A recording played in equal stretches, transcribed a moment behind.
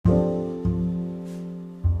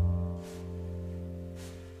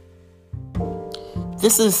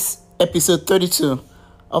This is episode 32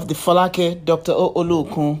 of the Folake Dr.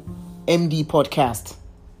 Oluokun MD podcast.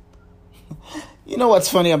 You know what's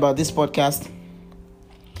funny about this podcast?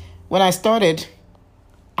 When I started,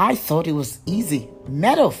 I thought it was easy.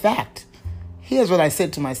 Matter of fact, here's what I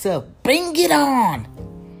said to myself: bring it on.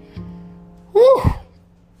 Woo!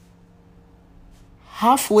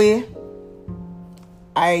 Halfway,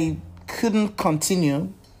 I couldn't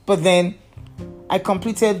continue, but then I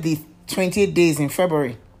completed the 28 days in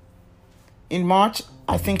February. In March,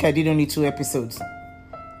 I think I did only 2 episodes.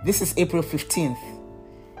 This is April 15th.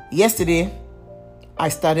 Yesterday, I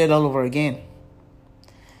started all over again.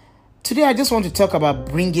 Today, I just want to talk about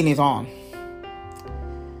bringing it on.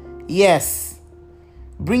 Yes,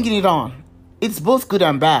 bringing it on. It's both good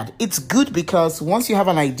and bad. It's good because once you have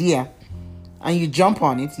an idea and you jump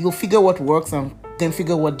on it, you'll figure what works and then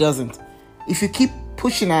figure what doesn't. If you keep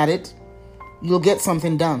pushing at it, you'll get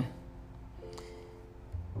something done.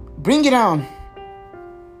 Bring it on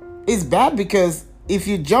is bad because if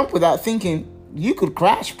you jump without thinking, you could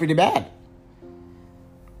crash pretty bad.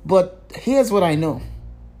 But here's what I know.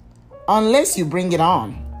 Unless you bring it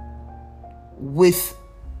on with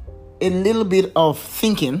a little bit of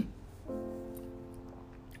thinking,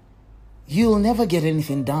 you'll never get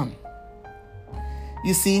anything done.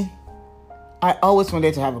 You see, I always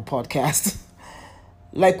wanted to have a podcast.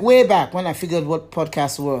 Like way back when I figured what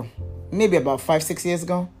podcasts were, maybe about 5-6 years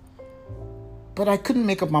ago. But I couldn't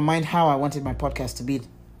make up my mind how I wanted my podcast to be.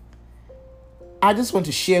 I just want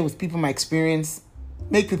to share with people my experience,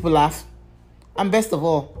 make people laugh, and best of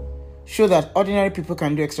all, show that ordinary people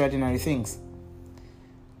can do extraordinary things.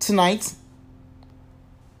 Tonight,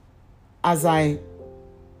 as I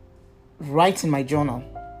write in my journal,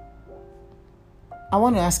 I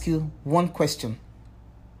want to ask you one question.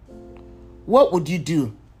 What would you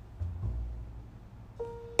do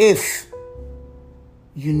if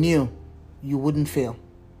you knew you wouldn't fail?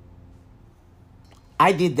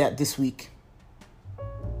 I did that this week.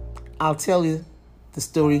 I'll tell you the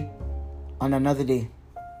story on another day.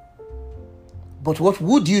 But what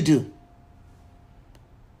would you do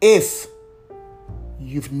if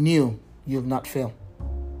you knew you'll not fail?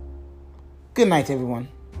 Good night, everyone.